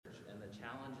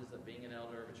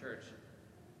church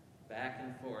back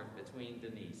and forth between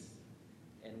Denise.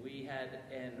 And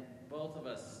both of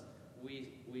us,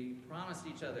 we promised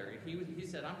each other. He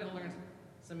said, I'm going to learn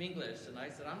some English, and I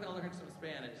said, I'm going to learn some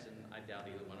Spanish, and I doubt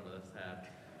either one of us have.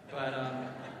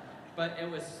 But it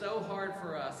was so hard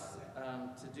for us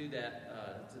to do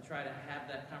that, to try to have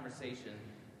that conversation,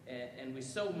 and we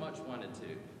so much wanted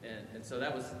to. And so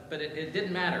that was, but it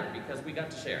didn't matter because we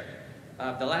got to share.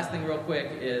 The last thing real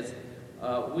quick is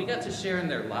we got to share in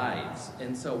their lives.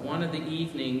 And so one of the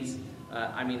evenings,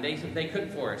 they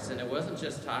cooked for us, and it wasn't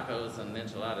just tacos and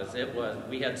enchiladas.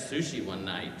 We had sushi one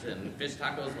night and fish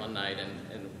tacos one night,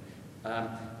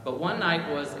 but one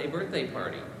night was a birthday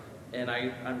party. And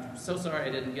I'm so sorry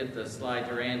I didn't get the slide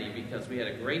to Randy because we had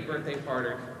a great birthday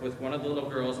party with one of the little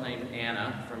girls named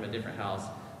Anna from a different house.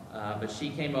 But she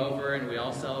came over and we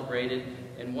all celebrated.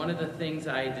 And one of the things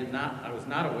I was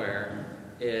not aware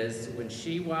is when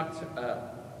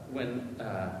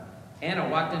Anna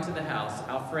walked into the house,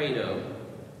 Alfredo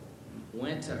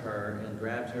went to her and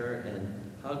grabbed her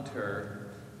and hugged her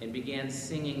and began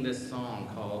singing this song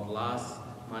called Las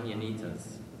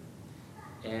Mañanitas.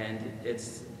 And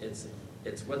it's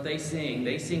what they sing.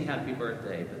 They sing Happy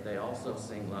Birthday, but they also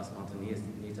sing Las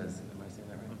Mañanitas. Am I saying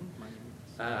that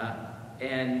right?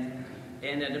 And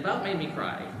it about made me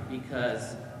cry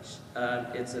because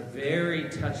it's a very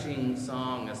touching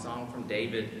song, a song from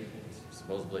David,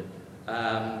 supposedly,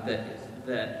 that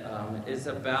is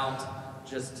about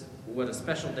just what a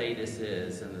special day this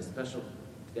is and the special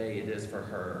day it is for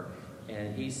her.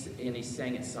 And he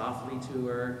sang it softly to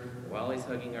her while he's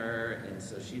hugging her, and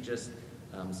so she just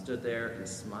stood there and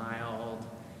smiled.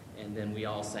 And then we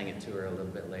all sang it to her a little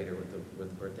bit later with the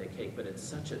birthday cake. But it's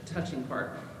such a touching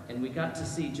part, and we got to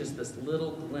see just this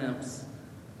little glimpse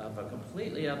of a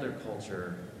completely other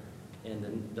culture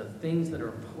and the things that are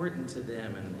important to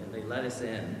them, and they let us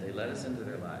in. They let us into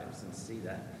their lives and see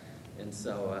that. And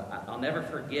so I'll never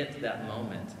forget that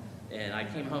moment. And I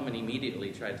came home and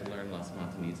immediately tried to learn Las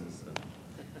Mañanitas.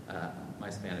 My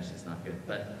Spanish is not good,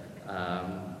 but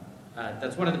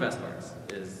that's one of the best parts,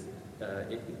 is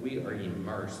we are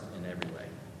immersed in every way.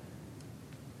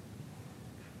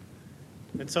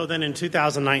 And so then in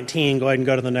 2019, go ahead and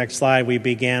go to the next slide, we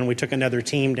took another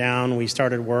team down. We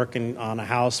started working on a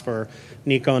house for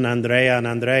Nico and Andrea. And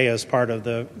Andrea is part of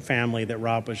the family that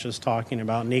Rob was just talking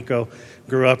about. Nico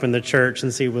grew up in the church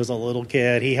since he was a little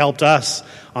kid. He helped us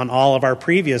on all of our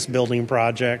previous building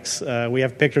projects. We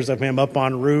have pictures of him up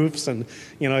on roofs, and,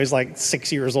 he's like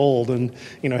 6 years old and,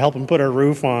 helping put our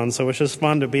roof on. So it's just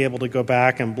fun to be able to go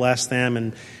back and bless them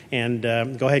and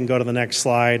go ahead and go to the next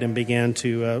slide and begin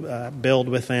to build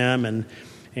with them.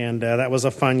 And that was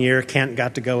a fun year. Kent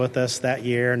got to go with us that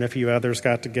year, and a few others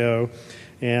got to go.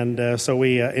 And so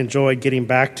we enjoyed getting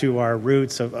back to our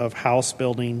roots of house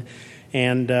building.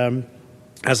 And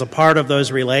as a part of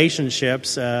those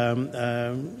relationships,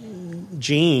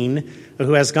 Gene,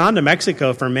 who has gone to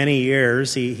Mexico for many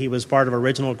years, he was part of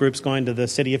original groups going to the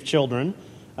City of Children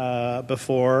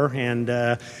before, and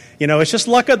it's just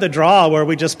luck of the draw where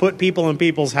we just put people in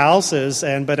people's houses,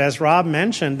 but as Rob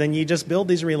mentioned, then you just build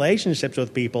these relationships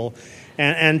with people,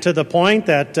 and to the point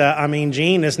that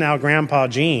Gene is now Grandpa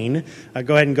Gene.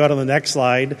 Go ahead and go to the next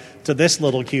slide to this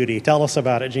little cutie. Tell us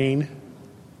about it, Gene.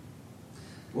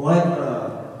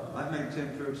 Well, I've made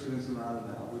 10 trips to Ensenada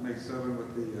now. We made 7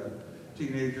 with the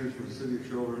teenagers for the City of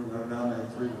Children, and I've now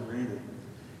made 3 with Randy.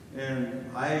 And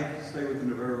I stay with the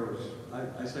Navarros.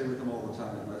 I stay with them all the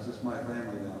time. That's just my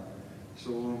family now.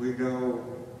 So when we go,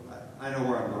 I know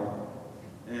where I'm going.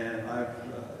 And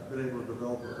I've been able to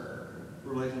develop a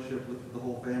relationship with the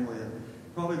whole family, and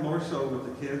probably more so with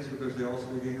the kids because they all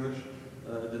speak English.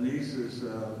 Denise is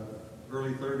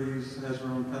early 30s, has her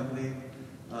own company.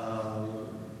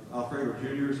 Alfredo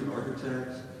Jr. is an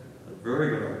architect, a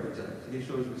very good architect. He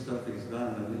shows me stuff he's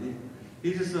done, and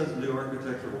he just doesn't do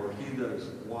architectural work. He does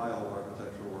wild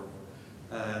architectural work.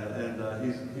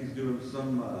 He's doing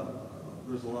some,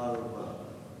 there's a lot of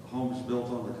homes built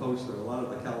on the coast there. A lot of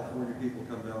the California people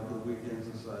come down for the weekends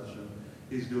and such, and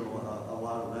he's doing a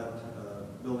lot of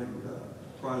that, building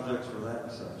projects for that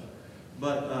and such.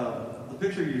 But the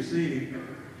picture you see,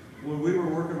 when we were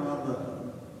working on the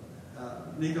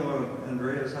Nico and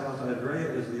Andrea's house,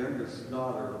 Andrea is the youngest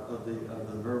daughter of the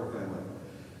Navarro family.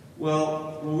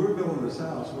 Well, when we were building this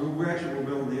house, we actually were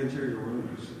building the interior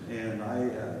rooms, and I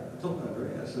told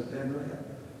Andrea, I said, Andrea,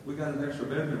 we got an extra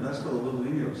bedroom. That's for the little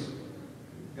niños.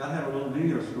 Got to have a little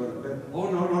niños to go to bed. Oh,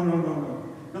 no.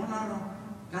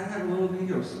 Got to have a little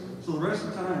niños. So the rest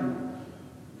of the time,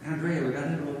 Andrea, we got to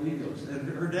have a little niños. And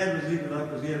her dad was eating it up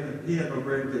because he had no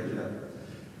grandkids yet.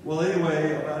 Well,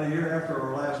 anyway, about a year after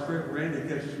our last trip, Randy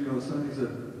catches me on Sunday and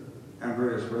said,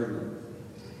 Andrea's pregnant.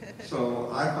 So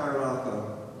I fired off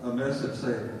a message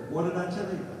saying, what did I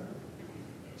tell you?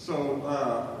 So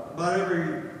about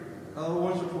every,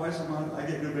 once or twice a month, I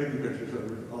get new baby pictures of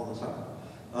her all the time.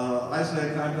 I stay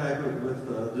in contact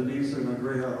with Denise and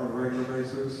Andrea on a regular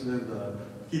basis and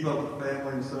keep up with the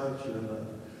family and such.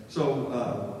 And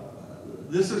so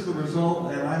this is the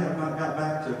result, and I have not got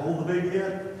back to hold the baby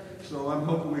yet. So I'm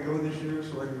hoping we go this year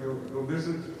so I can go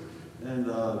visit and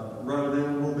rub it in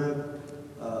a little bit.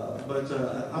 But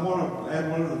I want to add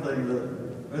one other thing.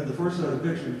 At the first set of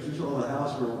pictures, you saw the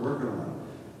house we were working on.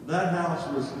 That house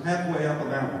was halfway up a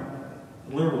mountain,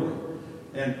 literally.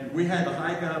 And we had to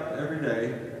hike up every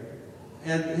day.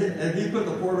 And he put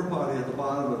the porta potty at the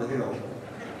bottom of the hill.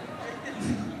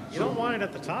 You don't want it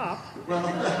at the top. Well,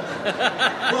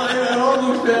 it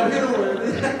almost downhill.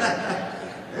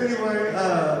 Anyway,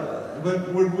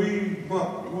 but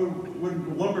when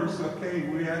the lumber stuff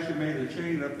came, we actually made a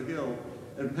chain up the hill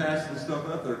and passed the stuff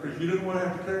up there because you didn't want to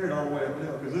have to carry it all the way up the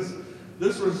hill because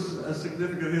this was a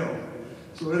significant hill.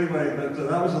 So anyway, but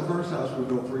that was the first house we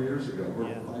built 3 years ago, or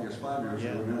I guess 5 years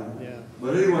ago now. Yeah.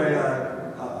 But anyway,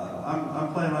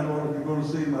 I'm planning on going to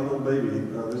see my little baby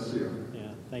this year.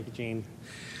 Yeah, thank you, Gene.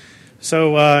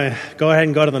 So go ahead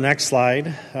and go to the next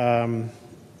slide.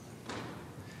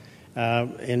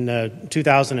 In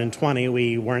 2020,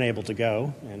 we weren't able to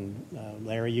go, and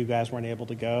Larry, you guys weren't able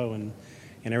to go, and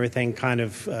everything kind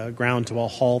of ground to a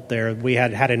halt there. We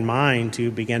had in mind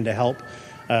to begin to help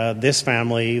this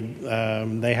family.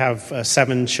 They have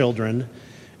 7 children,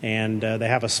 and they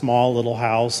have a small little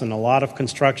house and a lot of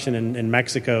construction in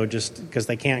Mexico just because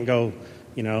they can't go,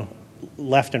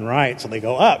 left and right, so they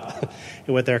go up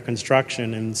with their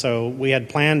construction. And so we had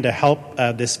planned to help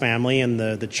this family, and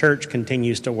the church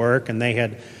continues to work, and they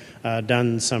had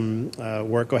done some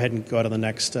work. Go ahead and go to the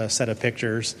next set of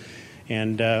pictures.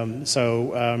 And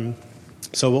so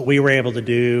what we were able to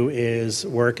do is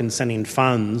work in sending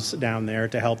funds down there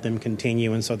to help them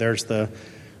continue, and so there's the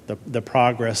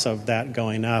progress of that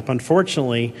going up.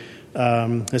 Unfortunately,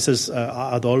 this is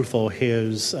Adolfo.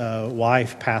 His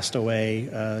wife passed away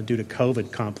due to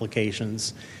COVID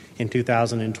complications in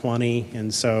 2020,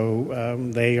 and so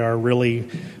they are really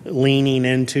leaning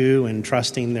into and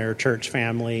trusting their church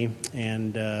family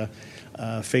and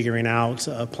figuring out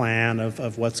a plan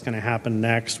of what's going to happen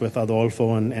next with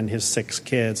Adolfo and his 6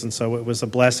 kids. And so it was a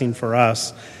blessing for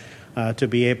us to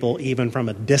be able, even from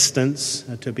a distance,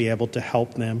 to be able to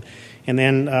help them. And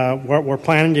then what we're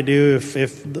planning to do,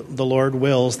 if the Lord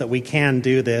wills that we can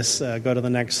do this, go to the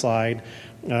next slide,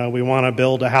 we want to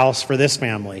build a house for this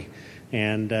family.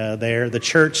 And the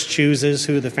church chooses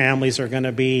who the families are going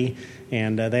to be,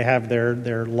 and they have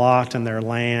their lot and their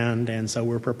land, and so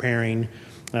we're preparing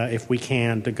if we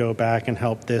can, to go back and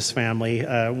help this family.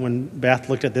 When Beth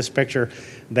looked at this picture,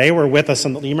 they were with us.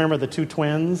 And you remember the 2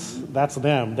 twins? That's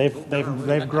them.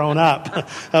 They've grown up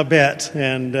a bit,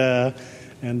 and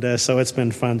so it's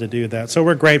been fun to do that. So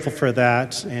we're grateful for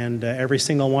that, and every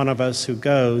single one of us who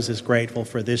goes is grateful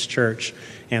for this church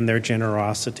and their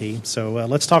generosity. So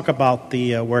let's talk about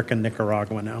the work in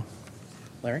Nicaragua now.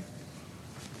 Larry?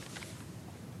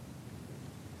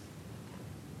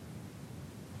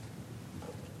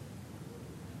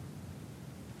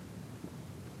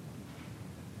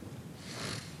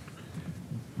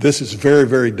 This is very,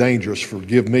 very dangerous.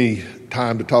 Give me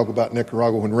time to talk about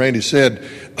Nicaragua. When Randy said,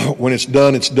 when it's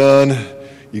done, it's done,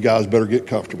 you guys better get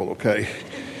comfortable, okay?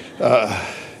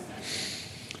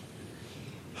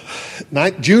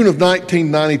 June of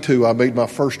 1992, I made my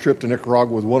first trip to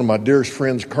Nicaragua with one of my dearest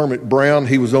friends, Kermit Brown.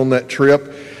 He was on that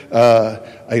trip.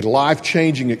 A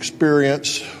life-changing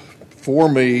experience for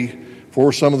me,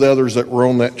 for some of the others that were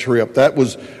on that trip. That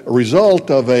was a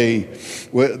result of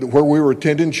where we were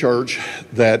attending church,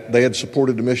 that they had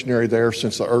supported the missionary there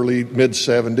since the early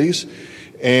mid-70s,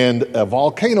 and a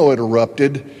volcano had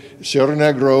erupted. Cerro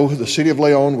Negro, the city of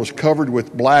Leon, was covered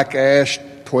with black ash,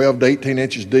 12 to 18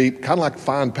 inches deep, kind of like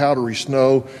fine powdery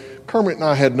snow. Kermit and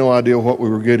I had no idea what we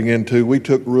were getting into. We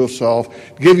took roofs off.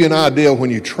 To give you an idea, when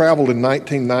you traveled in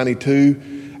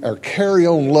 1992, our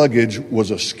carry-on luggage was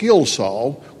a skill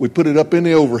saw. We put it up in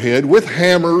the overhead with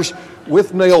hammers,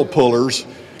 with nail pullers.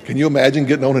 Can you imagine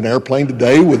getting on an airplane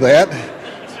today with that?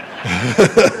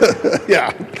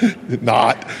 Yeah,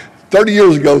 not. 30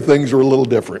 years ago, things were a little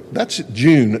different. That's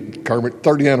June, Kermit,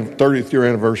 30th year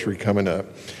anniversary coming up.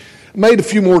 Made a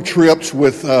few more trips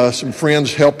with some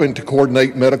friends helping to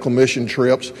coordinate medical mission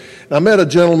trips. And I met a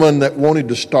gentleman that wanted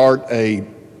to start a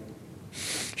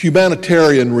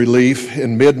humanitarian relief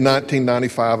in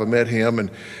mid-1995. I met him, and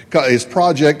his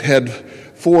project had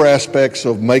 4 aspects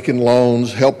of making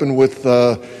loans, helping with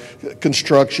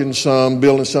construction, some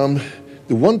building, some.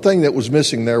 The one thing that was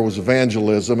missing there was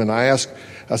evangelism, and I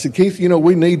said, Keith,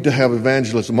 we need to have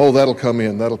evangelism. Oh, that'll come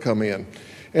in.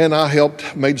 And I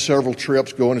made several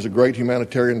trips going as a great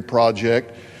humanitarian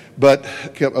project, but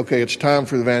okay, it's time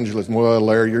for evangelism. Well,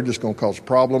 Larry, you're just going to cause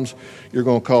problems. You're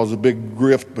going to cause a big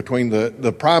rift between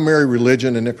the primary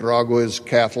religion in Nicaragua is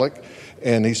Catholic.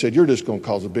 And he said, you're just going to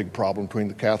cause a big problem between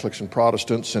the Catholics and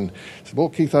Protestants. And I said, well,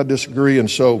 Keith, I disagree. And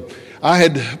so I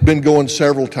had been going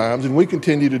several times, and we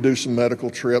continue to do some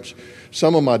medical trips.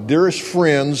 Some of my dearest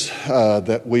friends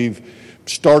that we've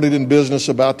started in business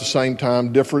about the same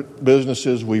time, different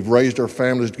businesses. We've raised our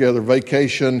families together,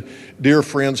 vacation, dear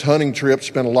friends, hunting trips,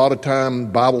 spent a lot of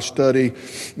time, Bible study,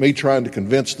 me trying to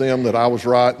convince them that I was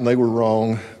right and they were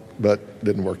wrong. But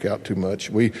didn't work out too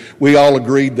much. We all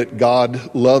agreed that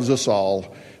God loves us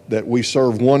all, that we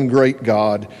serve one great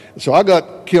God. So I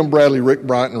got Kim Bradley, Rick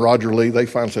Bryant, and Roger Lee. They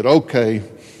finally said, okay.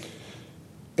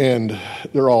 And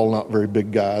they're all not very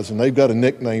big guys, and they've got a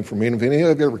nickname for me. And if any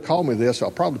of you ever call me this, I'll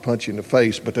probably punch you in the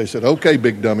face. But they said, okay,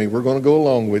 big dummy, we're going to go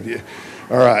along with you.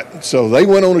 All right. So they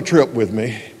went on a trip with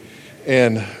me.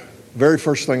 And very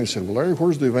first thing they said, well, Larry,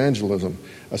 where's the evangelism?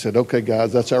 I said, okay,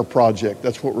 guys, that's our project.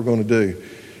 That's what we're going to do.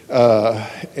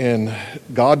 And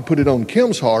God put it on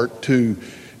Kim's heart to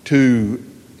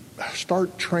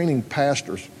start training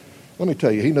pastors. Let me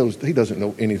tell you, he doesn't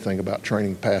know anything about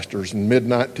training pastors. In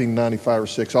mid-1995 or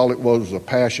 6, all it was a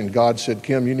passion. God said,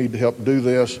 Kim, you need to help do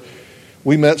this.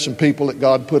 We met some people that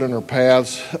God put in our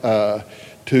paths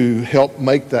to help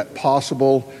make that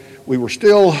possible. We were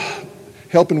still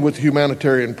helping with the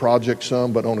humanitarian project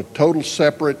some, but on a total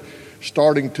separate,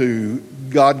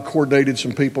 God coordinated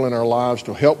some people in our lives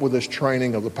to help with this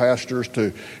training of the pastors,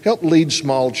 to help lead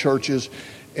small churches.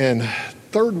 And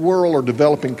third world or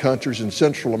developing countries in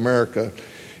Central America,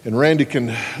 and Randy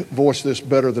can voice this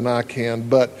better than I can,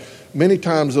 but many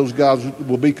times those guys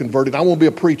will be converted. I won't be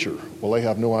a preacher. Well, they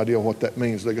have no idea what that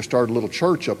means. They start a little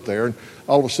church up there, and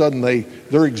all of a sudden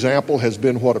their example has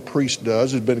been what a priest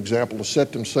does, has been an example to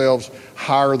set themselves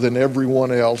higher than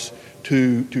everyone else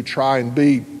to try and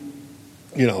be,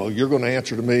 you're going to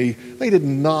answer to me. They did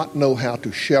not know how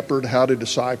to shepherd, how to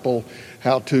disciple,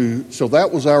 so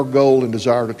that was our goal and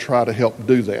desire to try to help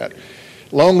do that.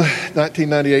 Along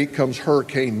 1998 comes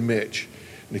Hurricane Mitch.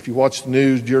 And if you watch the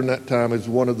news during that time, it's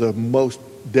one of the most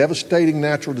devastating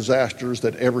natural disasters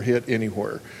that ever hit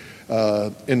anywhere.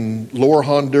 In lower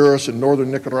Honduras and northern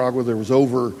Nicaragua, there was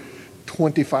over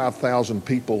 25,000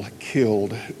 people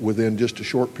killed within just a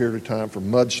short period of time from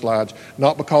mudslides,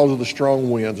 not because of the strong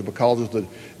winds, but because of the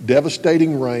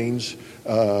devastating rains,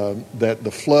 that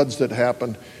the floods that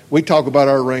happened. We talk about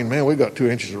our rain. Man, we got 2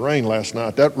 inches of rain last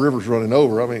night. That river's running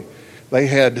over. I mean, they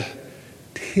had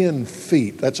 10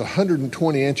 feet. That's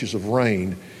 120 inches of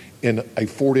rain in a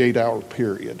 48-hour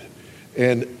period.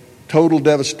 And total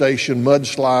devastation,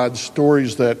 mudslides,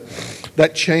 stories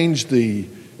that changed the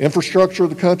infrastructure of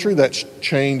the country, that's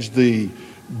changed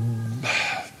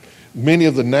many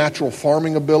of the natural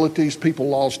farming abilities. People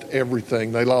lost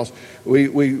everything.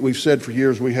 We've said for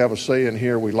years, we have a saying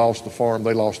here, we lost the farm,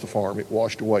 they lost the farm. It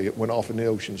washed away. It went off in the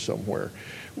ocean somewhere.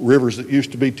 Rivers that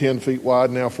used to be 10 feet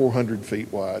wide, now 400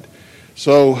 feet wide.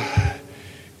 So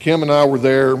Kim and I were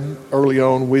there early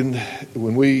on when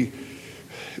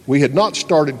we had not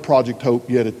started Project Hope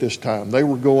yet at this time. They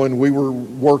were going, we were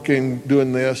working,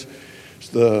 doing this.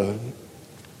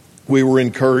 We were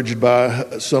encouraged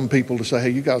by some people to say, hey,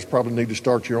 you guys probably need to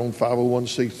start your own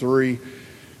 501c3.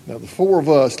 Now, the four of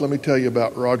us, let me tell you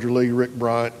about Roger Lee, Rick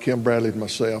Bryant, Kim Bradley, and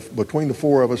myself. Between the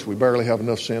four of us, we barely have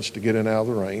enough sense to get in and out of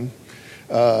the rain.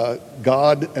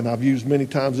 God, and I've used many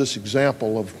times this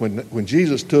example of when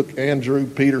Jesus took Andrew,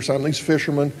 Peter, Simon, these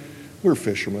fishermen, we're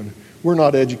fishermen. We're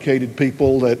not educated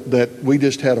people that we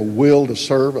just had a will to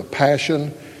serve, a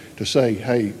passion to say,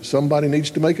 hey, somebody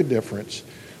needs to make a difference.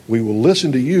 We will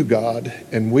listen to you, God,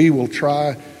 and we will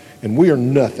try, and we are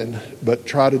nothing but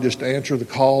try to just answer the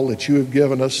call that you have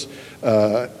given us.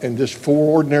 And just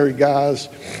four ordinary guys,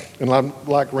 and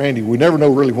like Randy, we never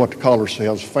know really what to call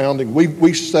ourselves. Founding,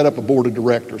 we set up a board of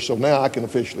directors, so now I can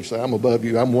officially say I'm above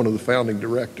you. I'm one of the founding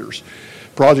directors.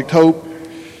 Project Hope.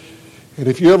 And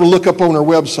if you ever look up on our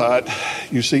website,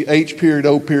 you see H period,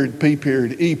 O period, P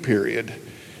period, E period.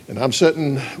 And I'm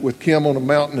sitting with Kim on a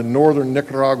mountain in northern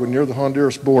Nicaragua near the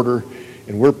Honduras border,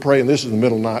 and we're praying. This is in the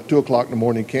middle of the night, 2 o'clock in the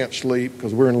morning, can't sleep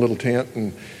because we're in a little tent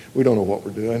and we don't know what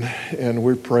we're doing. And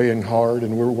we're praying hard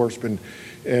and we're worshiping.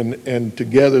 And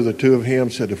together the two of them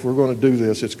said, if we're going to do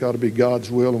this, it's got to be God's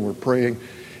will, and we're praying.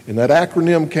 And that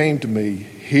acronym came to me.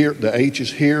 Here, the H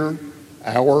is Hear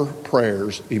Our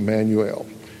Prayers, Emmanuel.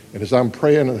 And as I'm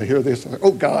praying and I hear this, I'm like,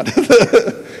 oh, God.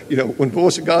 You know, when the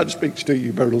voice of God speaks to you,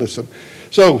 you better listen.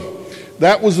 So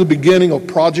that was the beginning of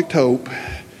Project Hope.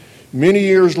 Many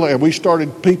years later, we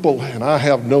started people, and I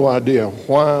have no idea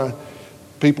why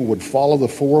people would follow the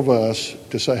four of us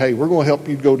to say, hey, we're going to help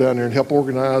you go down there and help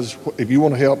organize. If you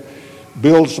want to help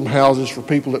build some houses for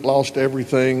people that lost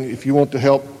everything, if you want to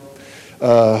help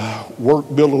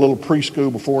build a little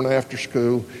preschool before and after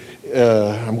school.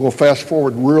 I'm going to fast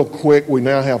forward real quick. We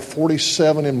now have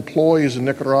 47 employees in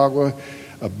Nicaragua,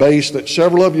 a base that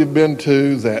several of you have been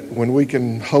to, that when we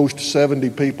can host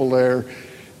 70 people there,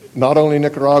 not only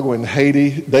Nicaragua and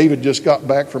Haiti. David just got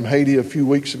back from Haiti a few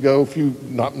weeks ago,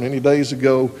 not many days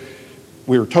ago.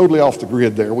 We were totally off the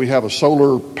grid there. We have a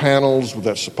solar panels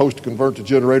that's supposed to convert the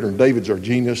generator, and David's our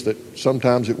genius that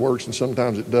sometimes it works and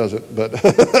sometimes it doesn't, but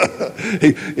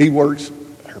he works.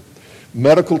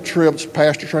 Medical trips,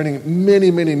 pastor training,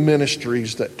 many, many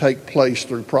ministries that take place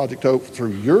through Project Hope,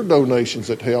 through your donations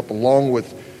that help, along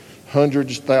with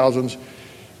hundreds, thousands.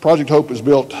 Project Hope has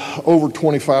built over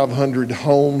 2,500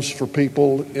 homes for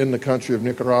people in the country of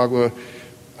Nicaragua.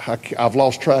 I've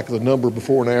lost track of the number of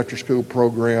before and after school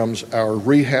programs. Our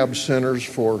rehab centers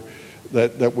for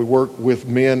that we work with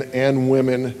men and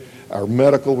women. Our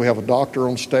medical, we have a doctor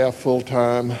on staff full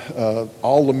time.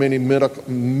 All the many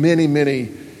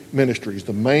ministries.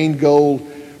 The main goal,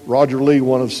 Roger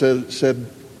Lee said,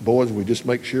 boys, we just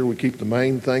make sure we keep the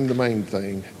main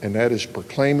thing, and that is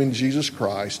proclaiming Jesus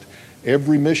Christ.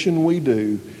 Every mission we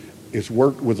do is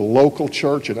work with a local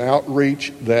church and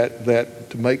outreach that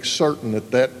to make certain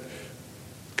that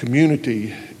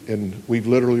community, and we've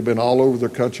literally been all over the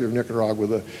country of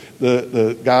Nicaragua.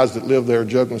 The guys that live there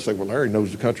juggle and say, well, Larry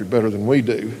knows the country better than we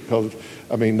do, because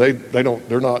I mean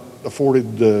they're not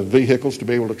afforded the vehicles to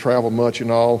be able to travel much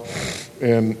and all,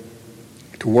 and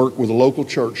to work with a local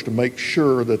church to make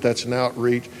sure that that's an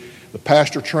outreach. The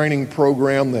pastor training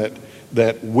program that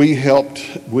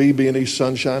we being East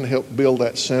Sunshine, helped build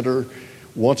that center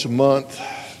once a month,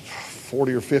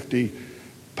 40 or 50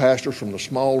 pastors from the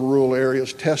small rural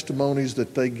areas, testimonies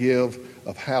that they give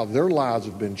of how their lives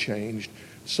have been changed.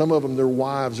 Some of them, their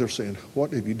wives are saying,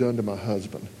 what have you done to my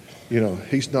husband? You know,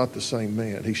 he's not the same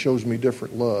man. He shows me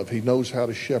different love. He knows how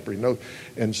to shepherd.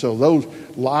 And so those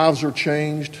lives are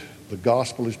changed. The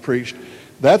gospel is preached.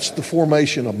 That's the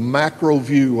formation, a macro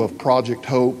view of Project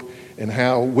Hope and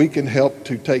how we can help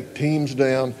to take teams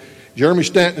down. Jeremy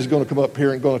Stanton is going to come up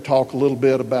here and going to talk a little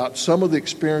bit about some of the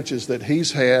experiences that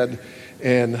he's had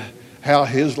and how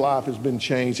his life has been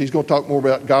changed. He's going to talk more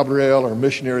about Gabriel, our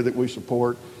missionary that we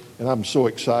support, and I'm so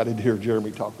excited to hear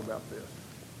Jeremy talk about this.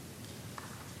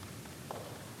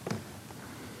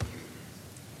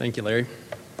 Thank you, Larry.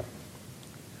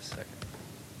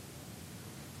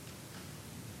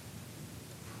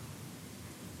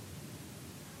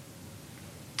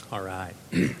 All right.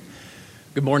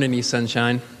 Good morning, East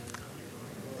Sunshine.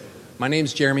 My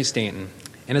name's Jeremy Stanton,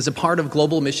 and as a part of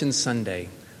Global Missions Sunday,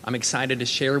 I'm excited to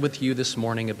share with you this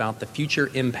morning about the future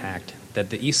impact that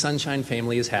the East Sunshine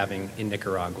family is having in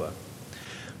Nicaragua.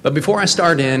 But before I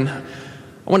start in, I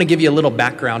want to give you a little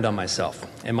background on myself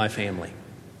and my family.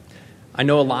 I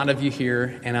know a lot of you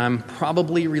here, and I'm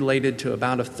probably related to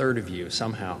about a third of you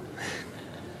somehow.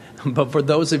 But for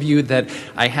those of you that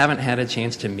I haven't had a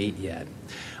chance to meet yet,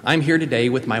 I'm here today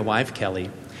with my wife, Kelly,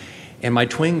 and my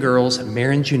twin girls,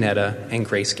 Maren Junetta and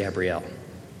Grace Gabrielle.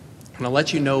 And I'll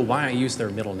let you know why I use their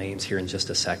middle names here in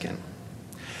just a second.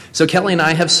 So Kelly and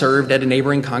I have served at a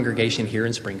neighboring congregation here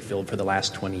in Springfield for the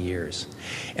last 20 years.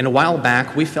 And a while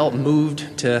back, we felt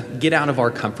moved to get out of our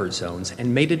comfort zones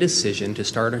and made a decision to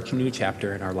start a new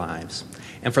chapter in our lives.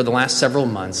 And for the last several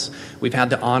months, we've had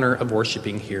the honor of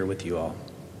worshiping here with you all.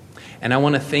 And I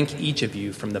want to thank each of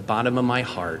you from the bottom of my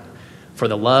heart for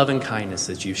the love and kindness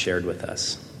that you've shared with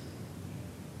us.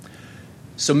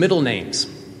 So middle names.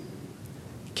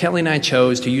 Kelly and I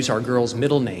chose to use our girls'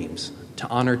 middle names to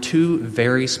honor two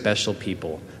very special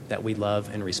people that we love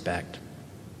and respect.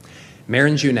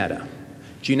 Maren Junetta.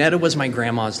 Junetta was my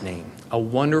grandma's name, a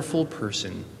wonderful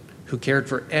person who cared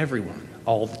for everyone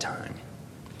all the time,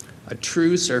 a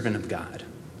true servant of God.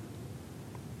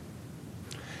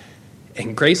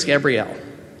 And Grace Gabrielle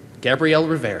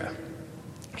Rivera.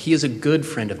 He is a good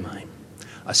friend of mine,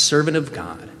 a servant of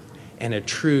God, and a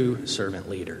true servant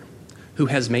leader who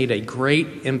has made a great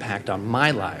impact on my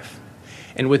life,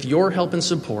 and with your help and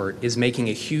support is making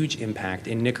a huge impact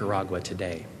in Nicaragua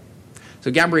today. So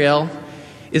Gabrielle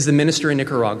is the minister in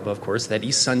Nicaragua, of course, that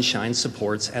East Sunshine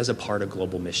supports as a part of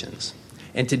Global Missions.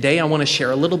 And today I want to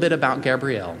share a little bit about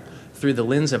Gabrielle through the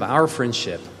lens of our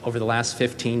friendship over the last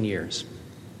 15 years.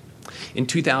 In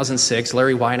 2006,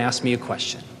 Larry White asked me a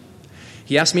question.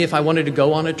 He asked me if I wanted to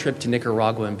go on a trip to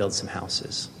Nicaragua and build some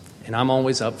houses. And I'm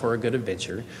always up for a good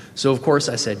adventure, so of course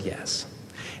I said yes.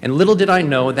 And little did I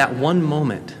know that one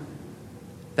moment,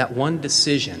 that one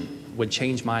decision would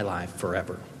change my life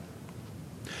forever.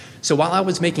 So while I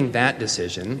was making that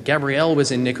decision, Gabriel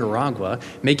was in Nicaragua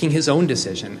making his own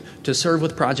decision to serve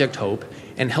with Project Hope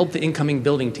and help the incoming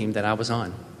building team that I was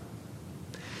on.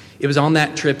 It was on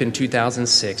that trip in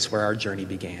 2006 where our journey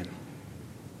began.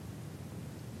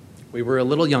 We were a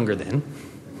little younger then.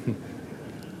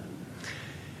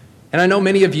 And I know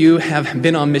many of you have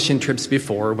been on mission trips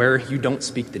before where you don't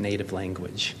speak the native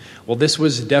language. Well, this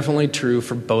was definitely true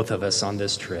for both of us on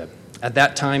this trip. At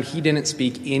that time, he didn't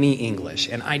speak any English,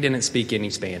 and I didn't speak any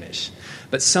Spanish.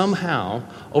 But somehow,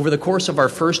 over the course of our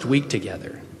first week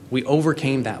together, we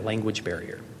overcame that language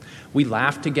barrier. We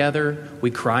laughed together, we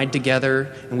cried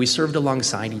together, and we served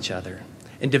alongside each other,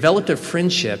 and developed a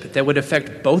friendship that would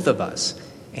affect both of us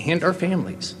and our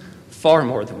families far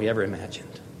more than we ever imagined.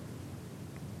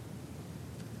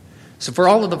 So for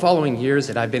all of the following years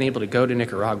that I've been able to go to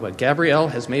Nicaragua, Gabriel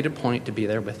has made a point to be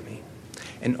there with me.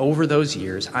 And over those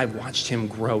years, I've watched him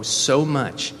grow so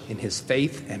much in his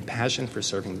faith and passion for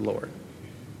serving the Lord.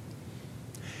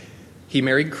 He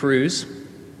married Cruz,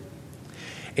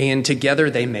 and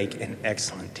together they make an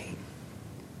excellent team.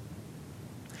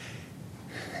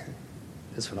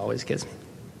 This one always gets me.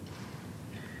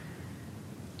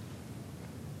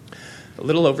 A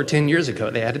little over 10 years ago,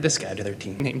 they added this guy to their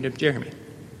team, named him Jeremy.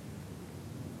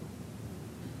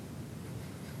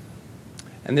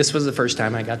 And this was the first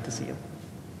time I got to see him.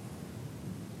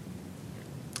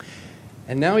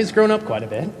 And now he's grown up quite a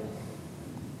bit.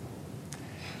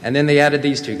 And then they added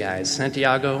these two guys,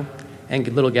 Santiago and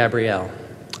little Gabriel.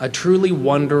 A truly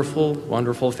wonderful,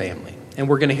 wonderful family. And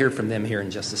we're going to hear from them here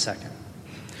in just a second.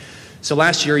 So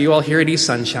last year, you all here at East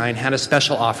Sunshine had a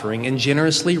special offering and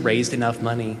generously raised enough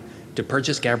money to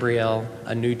purchase Gabriel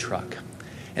a new truck.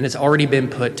 And it's already been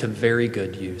put to very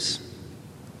good use.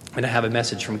 And I have a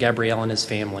message from Gabriel and his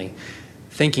family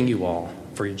thanking you all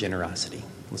for your generosity.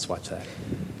 Let's watch that.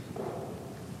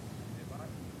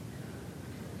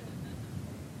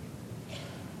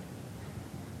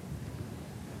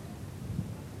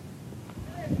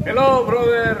 Hello,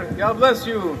 brother. God bless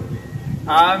you.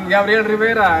 I'm Gabriel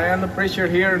Rivera. I am the preacher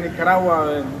here in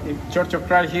Nicaragua, in Church of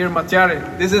Christ here in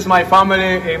Matiare. This is my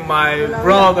family and my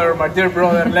brother, my dear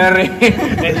brother Larry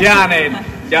and Janet.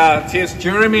 Yeah, here's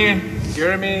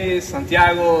Jeremy,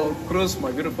 Santiago, Cruz,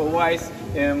 my beautiful wife,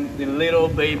 and the little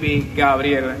baby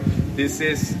Gabriel. This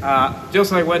is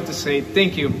just I want to say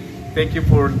thank you. Thank you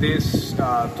for this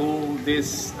tool,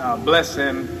 this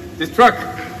blessing, this truck.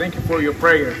 Thank you for your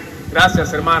prayer.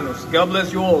 Gracias, hermanos. God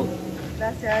bless you all.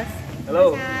 Gracias.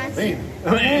 Hello. Gracias.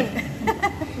 Amen.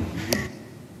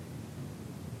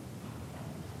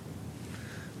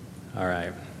 All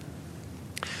right.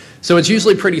 So it's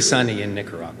usually pretty sunny in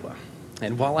Nicaragua.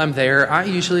 And while I'm there, I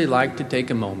usually like to take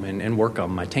a moment and work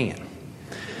on my tan.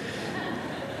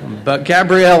 But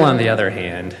Gabriel, on the other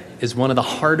hand, is one of the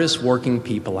hardest working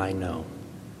people I know.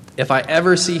 If I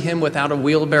ever see him without a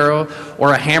wheelbarrow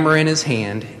or a hammer in his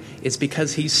hand, it's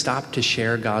because he stopped to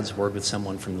share God's word with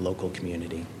someone from the local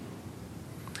community.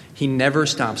 He never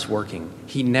stops working.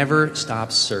 He never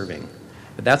stops serving.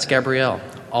 But that's Gabriel,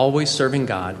 always serving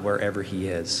God wherever he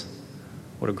is.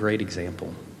 What a great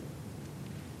example.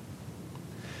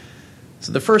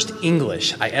 So the first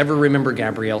English I ever remember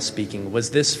Gabriel speaking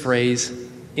was this phrase,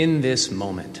 "in this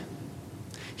moment."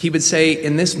 He would say,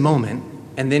 "in this moment,"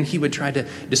 and then he would try to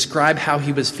describe how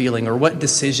he was feeling or what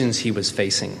decisions he was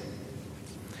facing.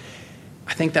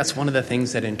 I think that's one of the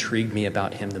things that intrigued me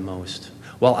about him the most.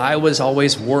 While I was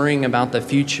always worrying about the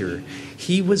future,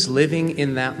 he was living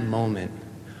in that moment,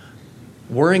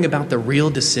 worrying about the real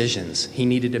decisions he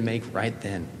needed to make right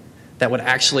then that would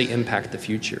actually impact the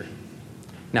future.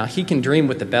 Now, he can dream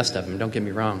with the best of them, don't get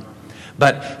me wrong,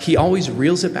 but he always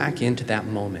reels it back into that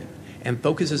moment and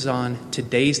focuses on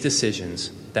today's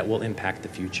decisions that will impact the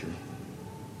future.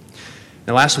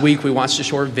 Now, last week we watched a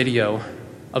short video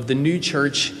of the new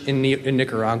church in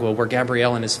Nicaragua where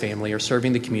Gabriel and his family are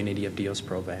serving the community of Dios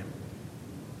Provee.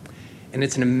 And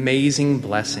it's an amazing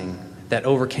blessing that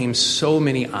overcame so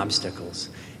many obstacles.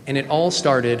 And it all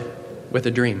started with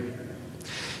a dream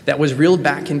that was reeled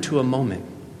back into a moment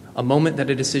that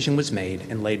a decision was made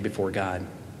and laid before God.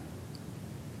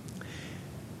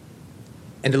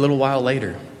 And a little while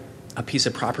later, a piece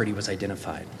of property was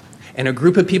identified. And a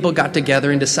group of people got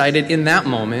together and decided in that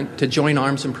moment to join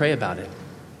arms and pray about it.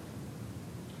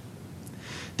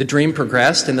 The dream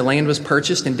progressed, and the land was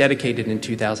purchased and dedicated in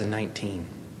 2019.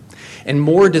 And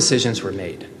more decisions were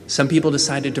made. Some people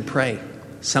decided to pray.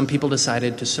 Some people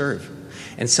decided to serve.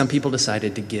 and some people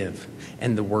decided to give,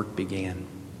 and the work began.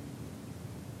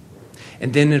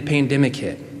 And then a pandemic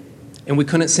hit, and we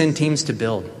couldn't send teams to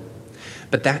build.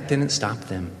 But that didn't stop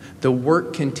them. The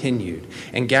work continued,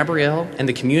 and Gabrielle and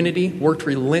the community worked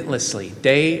relentlessly,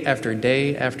 day after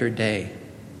day after day.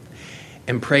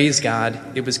 And praise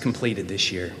God, it was completed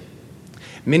this year.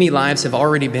 Many lives have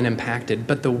already been impacted,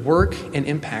 but the work and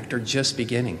impact are just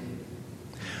beginning.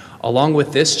 Along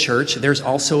with this church, there's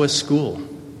also a school,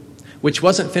 which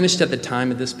wasn't finished at the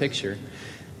time of this picture,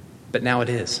 but now it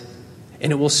is.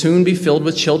 And it will soon be filled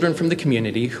with children from the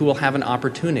community who will have an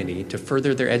opportunity to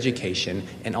further their education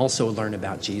and also learn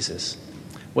about Jesus.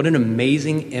 What an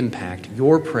amazing impact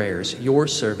your prayers, your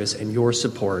service, and your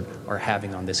support are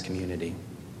having on this community.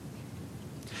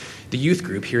 The youth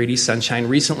group here at East Sunshine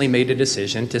recently made a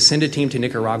decision to send a team to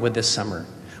Nicaragua this summer,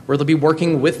 where they'll be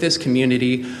working with this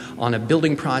community on a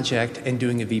building project and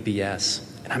doing a VBS.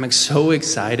 And I'm so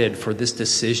excited for this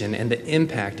decision and the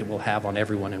impact it will have on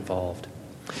everyone involved.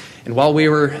 And while we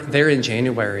were there in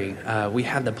January, we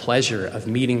had the pleasure of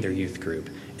meeting their youth group,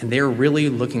 and they're really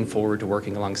looking forward to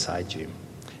working alongside you.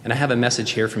 And I have a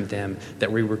message here from them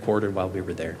that we recorded while we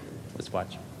were there. Let's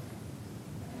watch.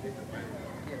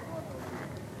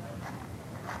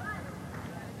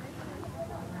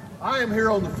 I am here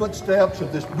on the footsteps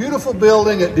of this beautiful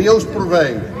building at Dios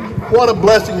Provee. What a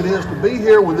blessing it is to be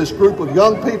here with this group of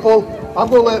young people. I'm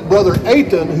going to let Brother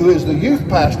Aiton, who is the youth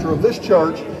pastor of this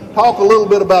church, talk a little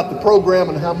bit about the program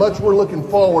and how much we're looking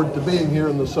forward to being here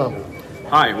in the summer.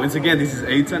 Hi, once again, this is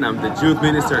Aiton. I'm the youth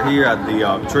minister here at the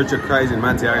Church of Christ in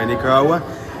Mantiarea, Nicaragua.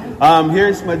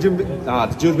 Here's my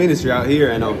youth ministry out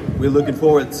here, and we're looking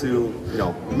forward to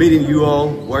meeting you all,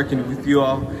 working with you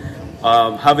all,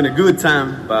 having a good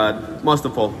time. But most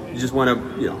of all, you just want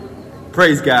to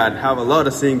praise God, have a lot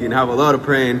of singing, have a lot of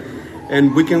praying,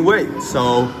 and we can wait.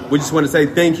 So we just want to say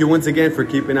thank you once again for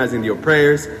keeping us in your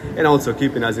prayers and also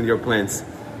keeping us in your plans.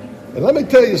 And let me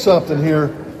tell you something here.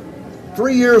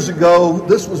 3 years ago,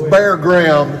 this was bare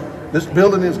ground. This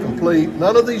building is complete.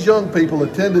 None of these young people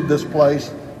attended this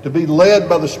place to be led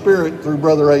by the Spirit through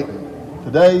Brother Aiton.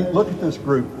 Today, look at this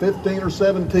group. 15 or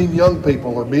 17 young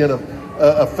people are being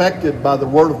affected by the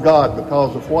Word of God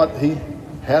because of what He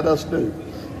had us do.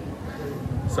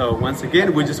 So once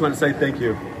again, we just want to say thank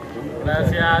you.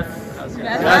 Gracias.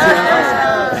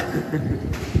 Gracias.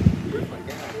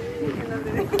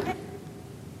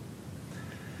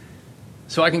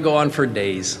 So I can go on for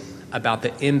days about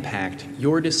the impact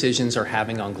your decisions are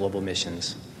having on global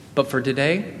missions. But for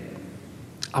today,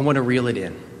 I want to reel it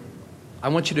in. I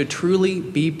want you to truly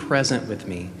be present with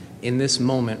me in this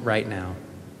moment right now.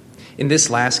 In this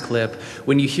last clip,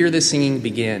 when you hear the singing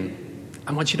begin,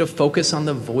 I want you to focus on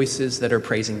the voices that are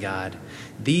praising God.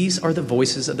 These are the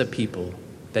voices of the people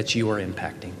that you are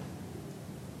impacting.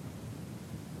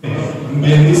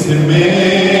 Bendíceme,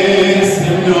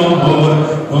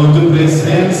 Señor, con tu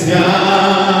presencia.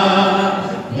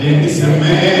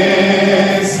 Bendíceme,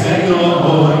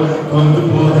 Señor, con tu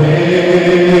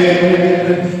poder.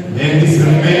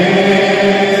 Bendíceme,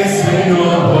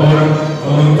 Señor,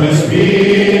 con tu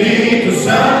Espíritu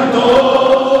Santo.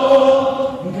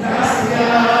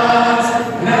 Gracias,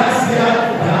 gracias,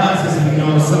 gracias,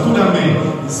 Señor. Satúrame.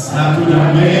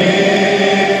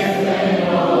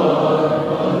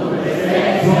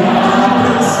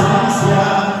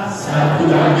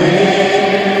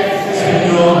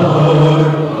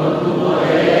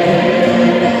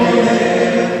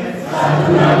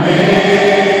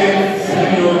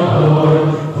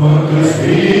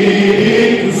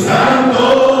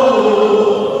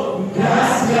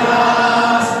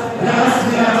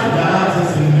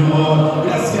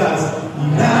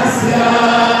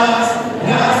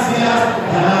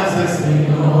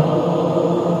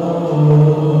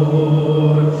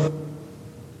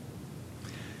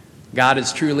 God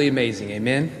is truly amazing,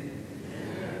 amen?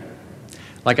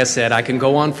 Like I said, I can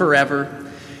go on forever.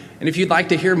 And if you'd like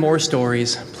to hear more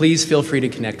stories, please feel free to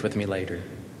connect with me later.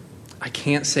 I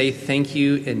can't say thank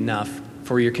you enough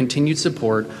for your continued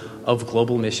support of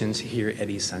global missions here at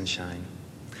East Sunshine.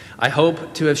 I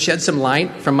hope to have shed some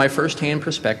light from my firsthand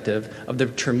perspective of the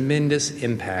tremendous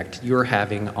impact you're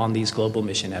having on these global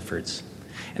mission efforts.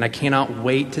 And I cannot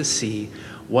wait to see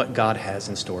what God has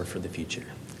in store for the future.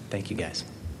 Thank you, guys.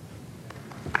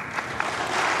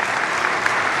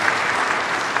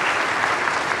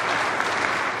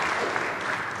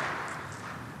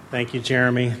 Thank you,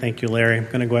 Jeremy. Thank you, Larry. I'm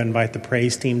going to go ahead and invite the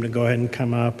praise team to go ahead and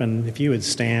come up. And if you would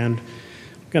stand,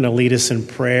 I'm going to lead us in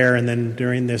prayer. And then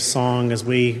during this song, as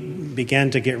we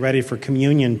begin to get ready for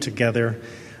communion together,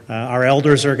 Our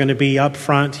elders are going to be up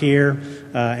front here,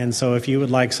 and so if you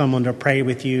would like someone to pray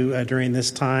with you during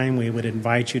this time, we would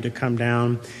invite you to come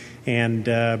down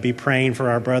and be praying for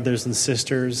our brothers and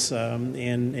sisters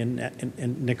in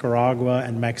Nicaragua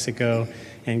and Mexico,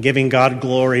 and giving God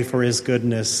glory for his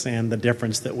goodness and the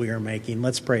difference that we are making.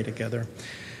 Let's pray together.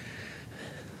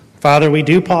 Father, we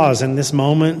do pause in this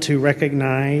moment to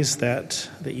recognize that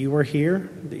you are here,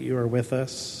 that you are with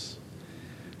us.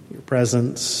 Your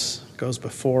presence goes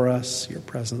before us. Your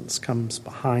presence comes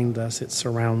behind us. It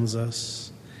surrounds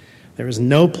us. There is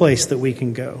no place that we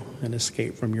can go and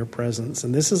escape from your presence.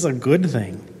 And this is a good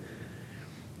thing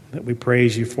that we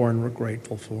praise you for and we're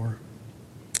grateful for.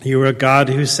 You are a God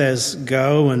who says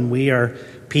go, and we are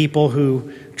people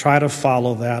who try to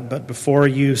follow that. But before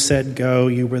you said go,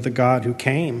 you were the God who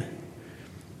came.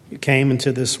 You came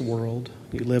into this world.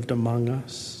 You lived among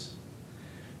us.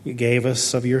 You gave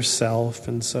us of yourself.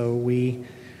 And so we,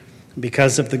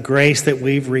 because of the grace that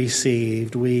we've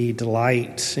received, we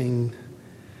delight in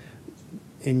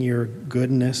your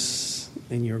goodness,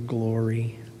 in your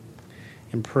glory,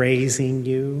 in praising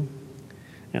you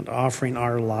and offering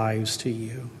our lives to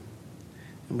you.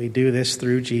 And we do this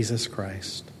through Jesus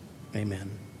Christ. Amen.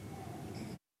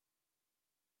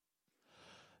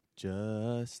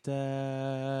 Just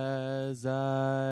as I